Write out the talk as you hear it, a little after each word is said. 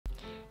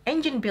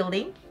engine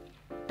building,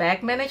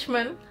 bag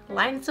management,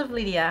 Lions of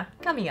Lydia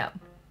coming up.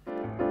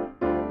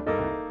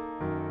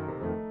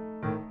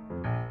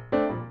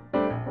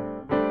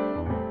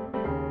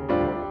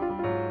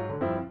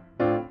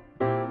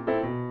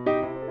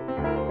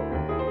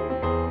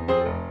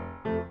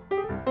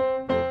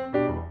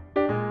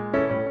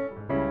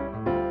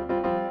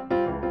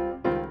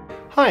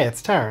 Hi,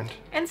 it's Tarrant.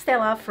 And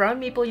Stella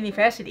from Meeple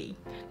University.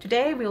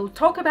 Today we'll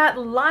talk about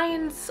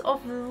Lions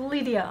of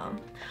Lydia.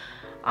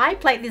 I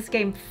played this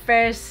game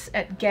first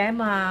at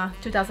Gamma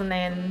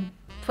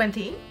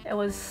 2020. It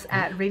was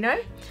at Reno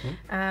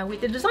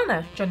with the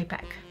designer Johnny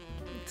Pack.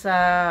 So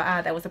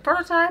that was a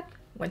prototype,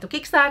 went to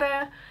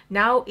Kickstarter.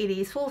 Now it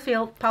is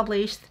fulfilled,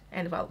 published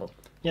and available.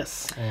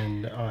 Yes,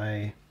 and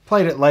I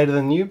played it later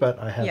than you, but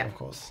I have, of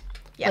course,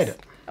 played it.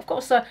 Of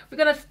course, so we're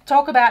going to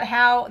talk about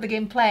how the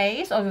game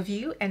plays,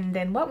 overview, and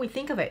then what we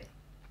think of it.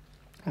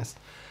 Yes.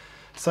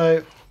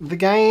 So the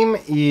game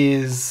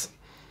is,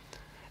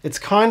 it's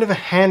kind of a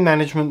hand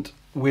management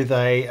with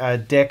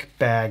a deck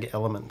bag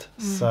element.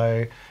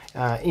 So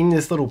in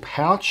this little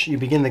pouch, you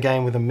begin the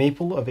game with a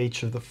meeple of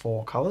each of the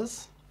 4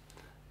 colours.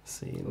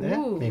 See in there,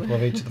 meeple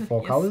of each of the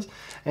 4 colours.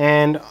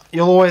 And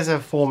you'll always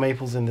have 4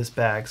 meeples in this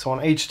bag. So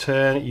on each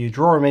turn, you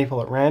draw a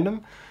meeple at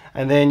random,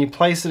 and then you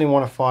place it in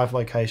one of 5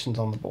 locations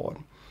on the board.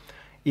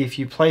 If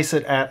you place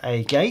it at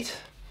a gate,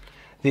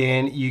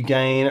 then you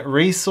gain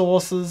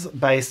resources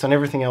based on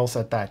everything else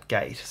at that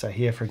gate. So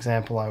here, for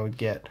example, I would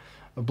get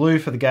a blue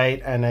for the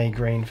gate and a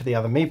green for the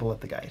other meeple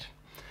at the gate.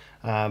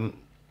 And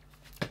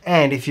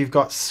if you've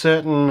got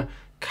certain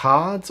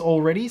cards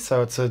already,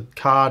 so it's a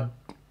card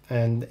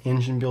and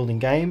engine building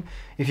game,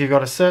 if you've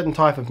got a certain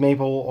type of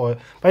meeple, or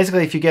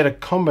basically if you get a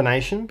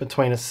combination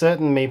between a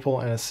certain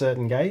meeple and a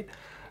certain gate,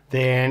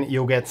 then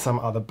you'll get some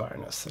other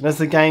bonus. And as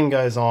the game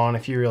goes on,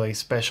 if you really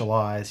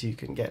specialize, you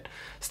can get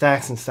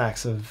stacks and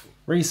stacks of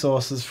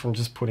resources from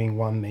just putting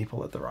one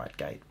meeple at the right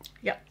gate.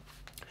 Yep.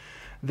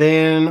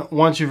 Then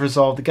once you've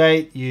resolved the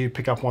gate, you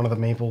pick up one of the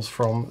meeples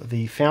from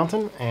the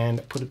fountain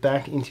and put it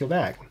back into your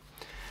bag.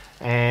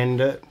 And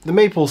the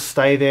meeples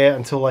stay there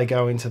until they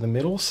go into the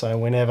middle. So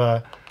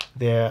whenever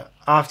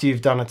after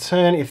you've done a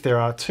turn, if there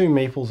are 2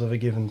 meeples of a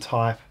given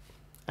type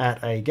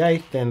at a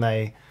gate, then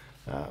they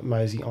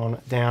mosey on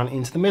down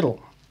into the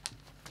middle.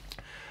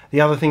 The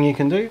other thing you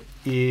can do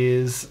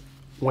is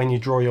when you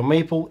draw your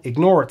meeple,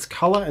 ignore its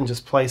colour and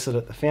just place it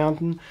at the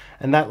fountain,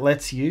 and that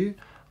lets you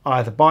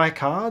either buy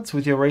cards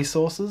with your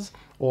resources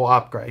or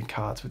upgrade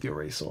cards with your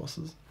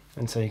resources.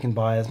 And so you can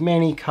buy as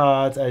many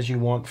cards as you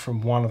want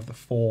from one of the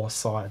 4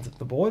 sides of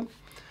the board.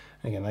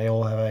 Again, they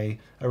all have a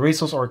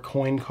resource or a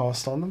coin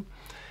cost on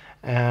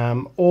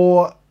them.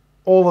 Or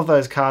all of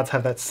those cards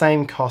have that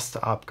same cost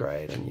to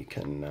upgrade, and you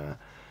can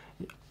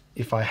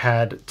if I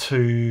had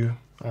 2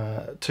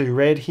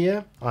 red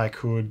here, I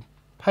could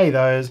pay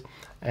those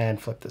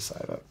and flip this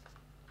over.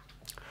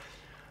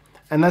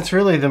 And that's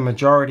really the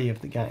majority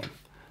of the game.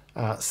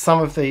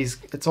 Some of these,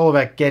 it's all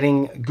about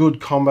getting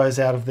good combos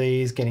out of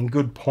these, getting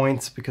good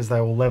points because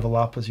they will level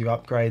up as you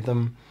upgrade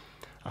them.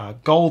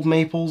 Gold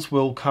meeples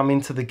will come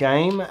into the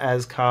game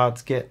as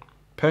cards get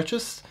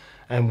purchased,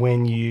 and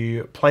when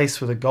you place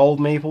with a gold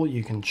meeple,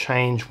 you can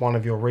change one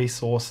of your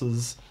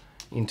resources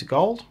into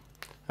gold.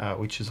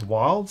 Which is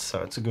wild,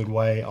 so it's a good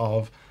way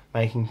of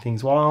making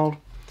things wild.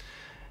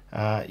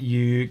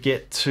 You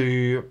get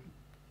to,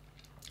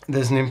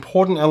 there's an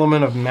important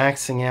element of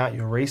maxing out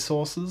your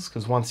resources,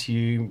 because once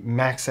you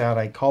max out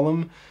a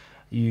column,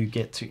 you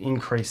get to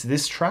increase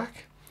this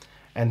track,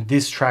 and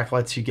this track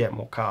lets you get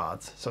more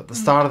cards. So at the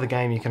start of the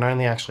game, you can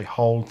only actually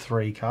hold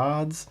 3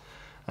 cards,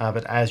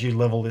 but as you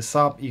level this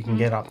up, you can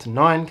get up to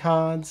 9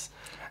 cards,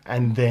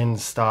 and then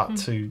start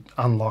to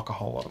unlock a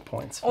whole lot of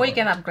points. Or you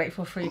can upgrade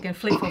for free, you can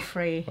flip for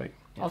free,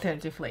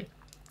 alternatively.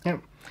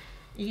 Yep.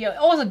 You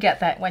also get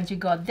that once you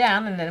go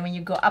down, and then when you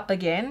go up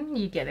again,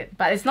 you get it.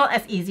 But it's not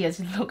as easy as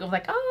it looks. I was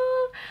like,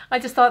 oh, I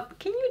just thought,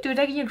 can you do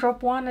that? Can you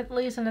drop 1 at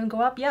least and then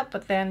go up? Yep,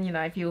 but then, you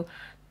know, if you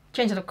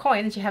change the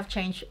coins, you have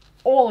changed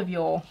all of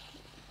your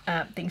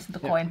things to the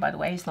coin, by the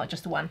way. It's not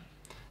just 1.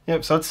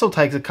 Yep, so it still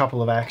takes a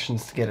couple of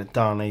actions to get it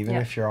done, even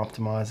if you're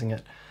optimizing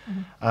it.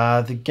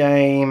 The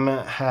game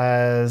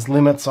has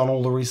limits on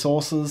all the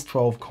resources,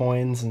 12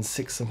 coins and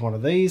 6 of one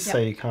of these, so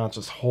you can't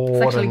just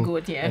hoard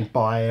and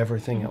buy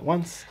everything at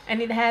once.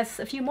 And it has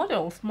a few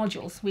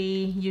modules. We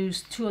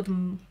used 2 of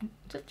them,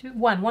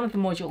 one of the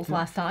modules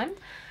last time.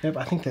 Yep,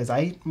 I think there's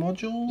 8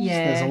 modules.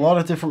 Yeah. There's a lot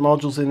of different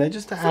modules in there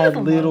just to add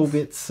little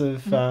bits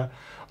of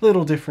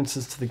little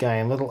differences to the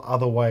game, little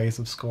other ways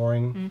of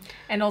scoring.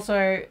 And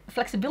also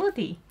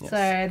flexibility. Yes.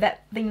 So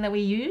that thing that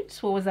we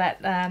used, what was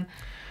that?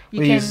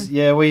 We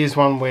used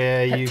one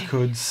where you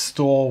could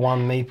store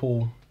 1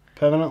 meeple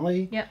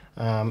permanently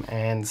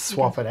and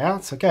swap it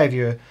out. So it gave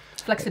you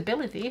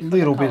flexibility, a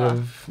little bit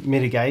of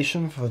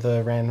mitigation for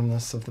the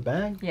randomness of the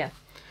bag. Yeah.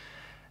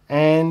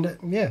 And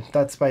yeah,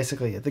 that's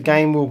basically it. The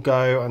game will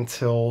go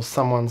until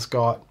someone's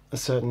got a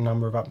certain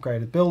number of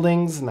upgraded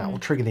buildings, and that will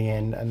trigger the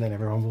end, and then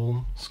everyone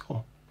will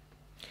score.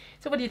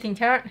 So what do you think,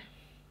 Tarrant?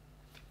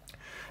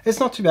 It's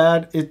not too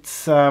bad.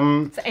 It's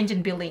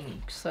engine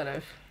building, sort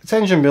of. It's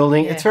engine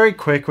building. Yeah. It's very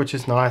quick, which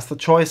is nice. The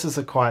choices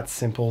are quite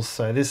simple,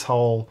 so this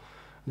whole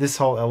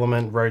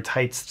element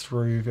rotates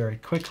through very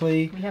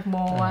quickly. We have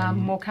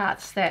more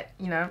cards that,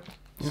 you know,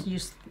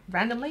 use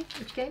randomly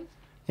each game.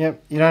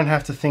 Yep, you don't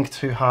have to think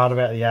too hard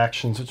about the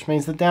actions, which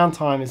means the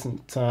downtime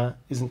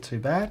isn't too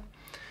bad.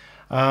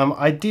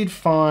 I did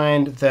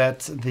find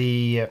that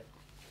the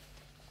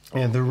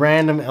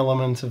random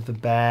element of the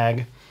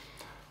bag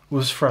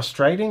was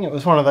frustrating. It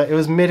was it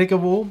was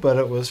mitigable, but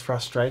it was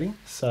frustrating.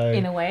 So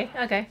in a way,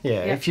 okay.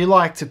 Yeah, if you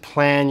like to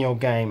plan your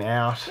game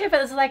out. Yeah,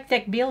 but it's like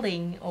deck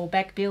building or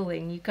back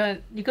building. You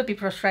could be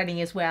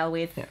frustrating as well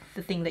with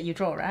the thing that you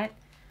draw, right?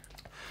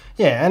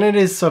 Yeah, and it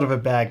is sort of a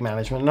bag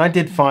management. And I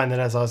did find that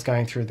as I was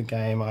going through the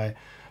game, I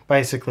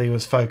basically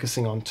was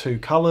focusing on 2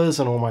 colours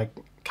and all my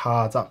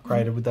cards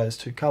upgraded with those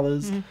 2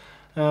 colours.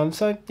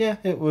 So yeah,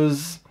 it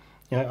was.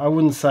 You know, I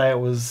wouldn't say it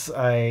was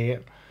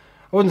an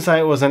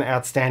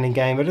outstanding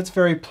game, but it's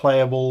very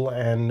playable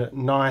and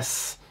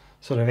nice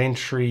sort of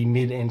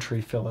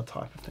mid-entry filler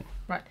type of thing.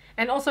 Right,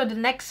 and also the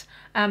next,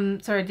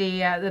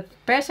 the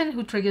person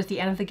who triggers the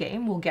end of the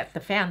game will get the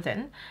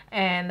fountain,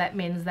 and that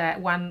means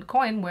that 1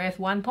 coin worth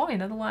 1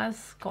 point.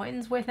 Otherwise,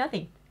 coins worth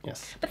nothing.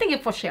 Yes. But thank you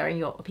for sharing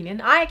your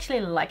opinion. I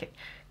actually like it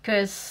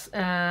because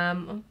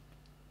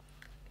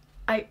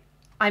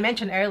I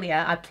mentioned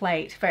earlier I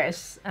played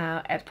first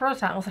at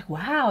Prototype. I was like,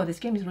 wow, this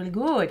game is really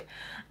good.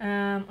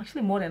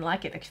 Actually, more than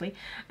like it. Actually,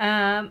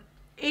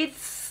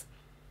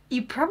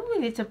 you probably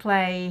need to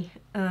play.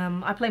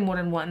 I play more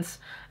than once,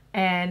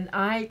 and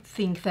I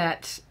think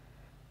that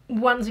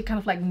once you kind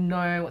of like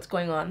know what's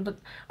going on. But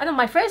I know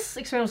my first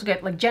experience was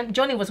good. Like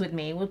Johnny was with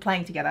me. We were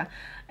playing together,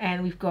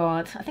 and we've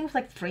got, I think it's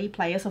like 3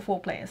 players or 4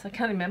 players. I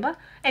can't remember.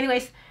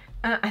 Anyways,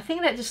 I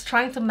think that just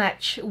trying to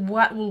match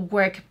what will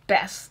work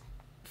best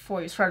for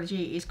your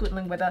strategy is good.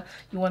 Like whether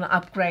you want to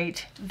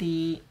upgrade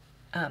the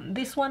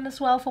this one as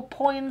well for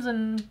points,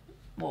 and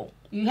well,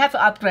 you have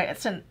to upgrade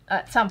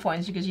at some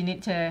points because you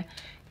need to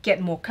get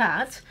more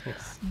cards.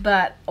 Yes.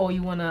 But or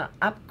you want to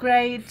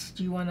upgrade?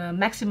 Do you want to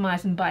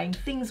maximize in buying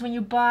things when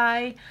you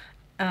buy?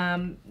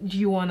 Do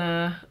you want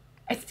to?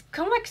 It's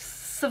kind of like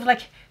sort of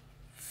like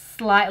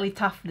slightly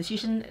tough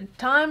decision at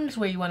times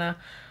where you want to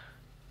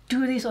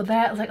do this or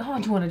that. It's like, oh,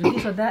 do you want to do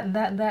this or that and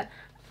that and that?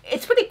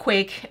 It's pretty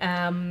quick.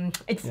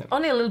 It's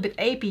only a little bit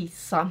AP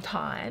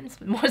sometimes,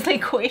 but mostly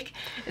quick.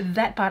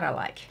 That part I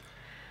like.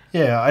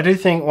 Yeah, I do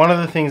think one of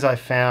the things I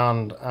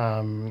found,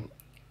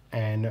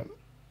 and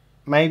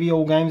maybe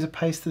all games are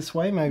paced this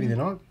way, maybe they're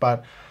not,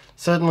 but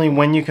certainly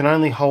when you can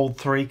only hold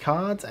 3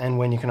 cards and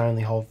when you can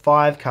only hold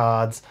 5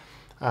 cards,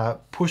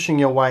 pushing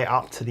your way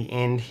up to the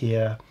end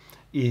here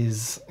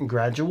is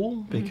gradual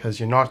because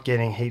you're not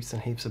getting heaps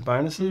and heaps of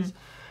bonuses.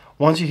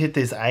 Once you hit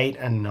this 8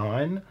 and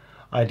 9,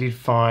 I did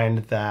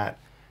find that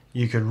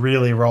you could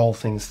really roll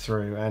things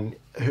through, and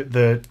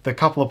the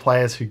couple of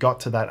players who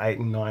got to that 8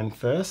 and 9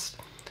 first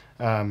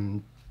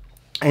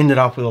ended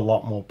up with a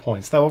lot more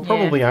points. They were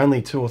probably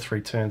only 2 or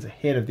 3 turns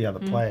ahead of the other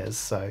players,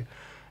 so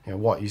you know,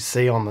 what you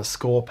see on the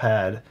score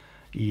pad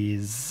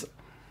is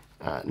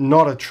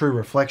not a true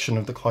reflection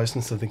of the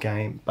closeness of the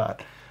game,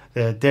 but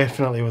there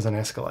definitely was an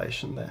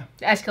escalation there.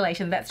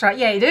 Escalation, that's right.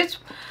 Yeah, it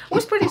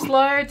was pretty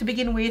slow to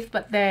begin with,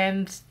 but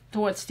then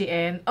towards the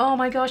end, oh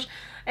my gosh.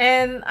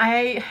 And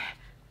I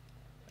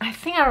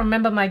think I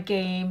remember my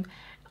game.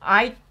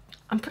 I'm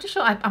pretty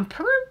sure I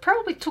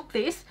probably took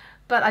this,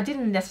 but I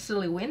didn't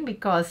necessarily win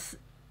because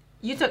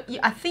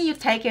I think you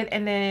take it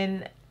and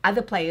then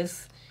other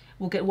players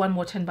will get 1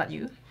 more turn but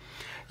you.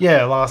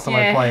 Yeah, last time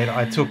I played,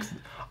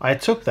 I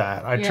took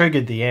that. I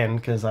triggered the end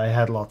because I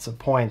had lots of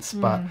points,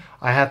 but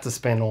I had to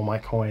spend all my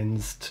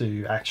coins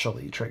to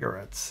actually trigger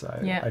it. So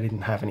I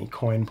didn't have any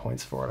coin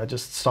points for it. I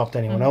just stopped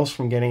anyone else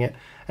from getting it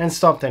and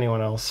stopped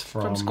anyone else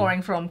from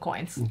scoring from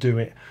coins.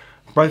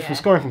 Both from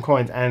scoring from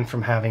coins and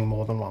from having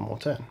more than 1 more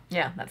turn.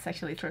 Yeah, that's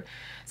actually true.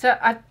 So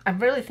I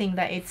really think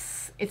that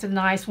it's a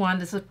nice one.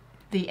 This is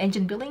the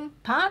engine building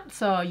part,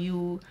 so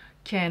you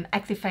can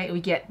activate. We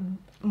get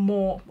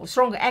more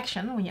stronger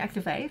action when you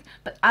activate,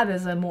 but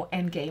others are more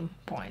end game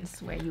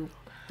points where you.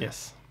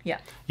 Yes. Yeah.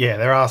 Yeah,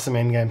 there are some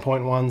end game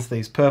point ones.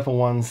 These purple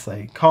ones,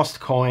 they cost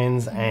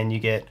coins, and you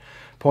get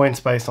points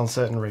based on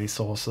certain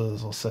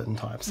resources or certain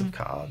types of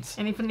cards.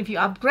 And even if you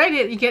upgrade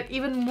it, you get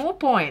even more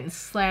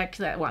points, like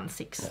that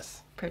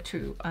 1/6 per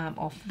 2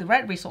 of the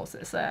red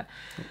resources.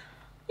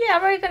 Yeah,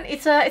 I reckon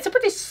it's a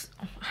pretty.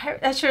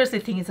 I seriously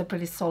think it's a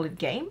pretty solid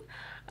game.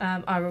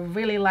 I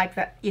really like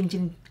that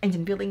engine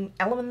building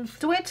element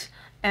to it,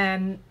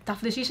 and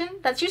tough decision.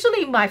 That's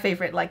usually my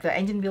favorite, like the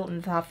engine build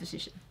and tough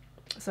decision.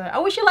 So I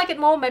wish you like it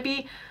more.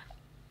 Maybe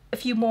a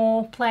few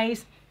more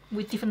plays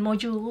with different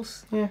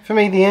modules. Yeah, for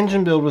me the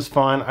engine build was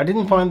fine. I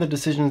didn't find the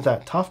decisions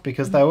that tough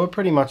because they were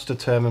pretty much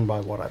determined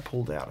by what I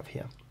pulled out of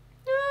here.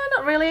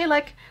 Not really.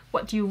 Like,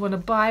 what do you want to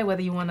buy?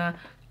 Whether you want to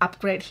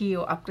upgrade here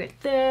or upgrade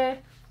there.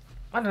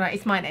 I don't know.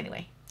 It's mine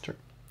anyway. True.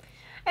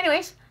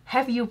 Anyways,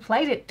 have you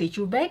played it? Did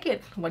you bake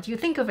it? What do you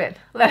think of it?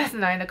 Let us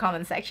know in the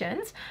comment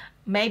sections.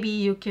 maybe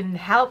you can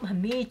help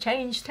me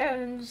change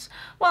tones.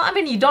 Well, I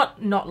mean, you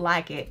don't not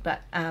like it,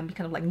 but be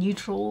kind of like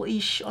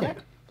neutral-ish on it.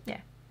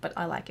 Yeah, but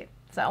I like it.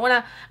 So I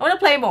wanna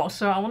play more.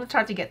 So I wanna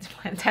try to get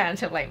Tarrant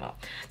to play more.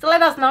 So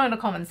let us know in the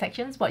comment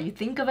sections what you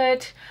think of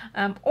it,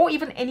 or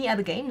even any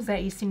other games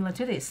that is similar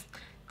to this.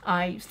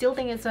 I still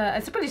think it's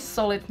a pretty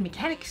solid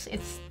mechanics.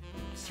 It's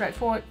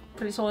straightforward,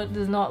 pretty solid.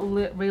 There's not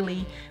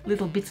really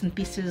little bits and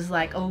pieces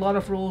like a lot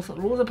of rules. The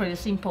rules are pretty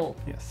simple.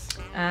 Yes.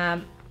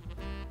 And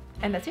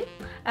that's it.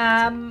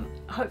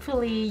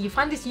 Hopefully you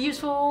find this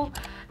useful,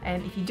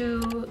 and if you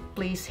do,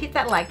 please hit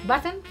that like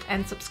button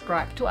and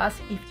subscribe to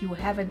us if you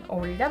haven't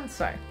already done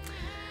so.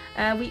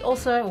 I'm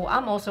also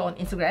on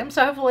Instagram,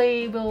 so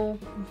hopefully you'll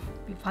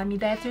find me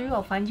there too.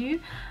 I'll find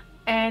you,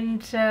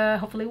 and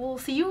hopefully we'll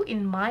see you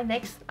in our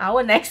next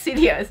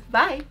videos.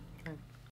 Bye.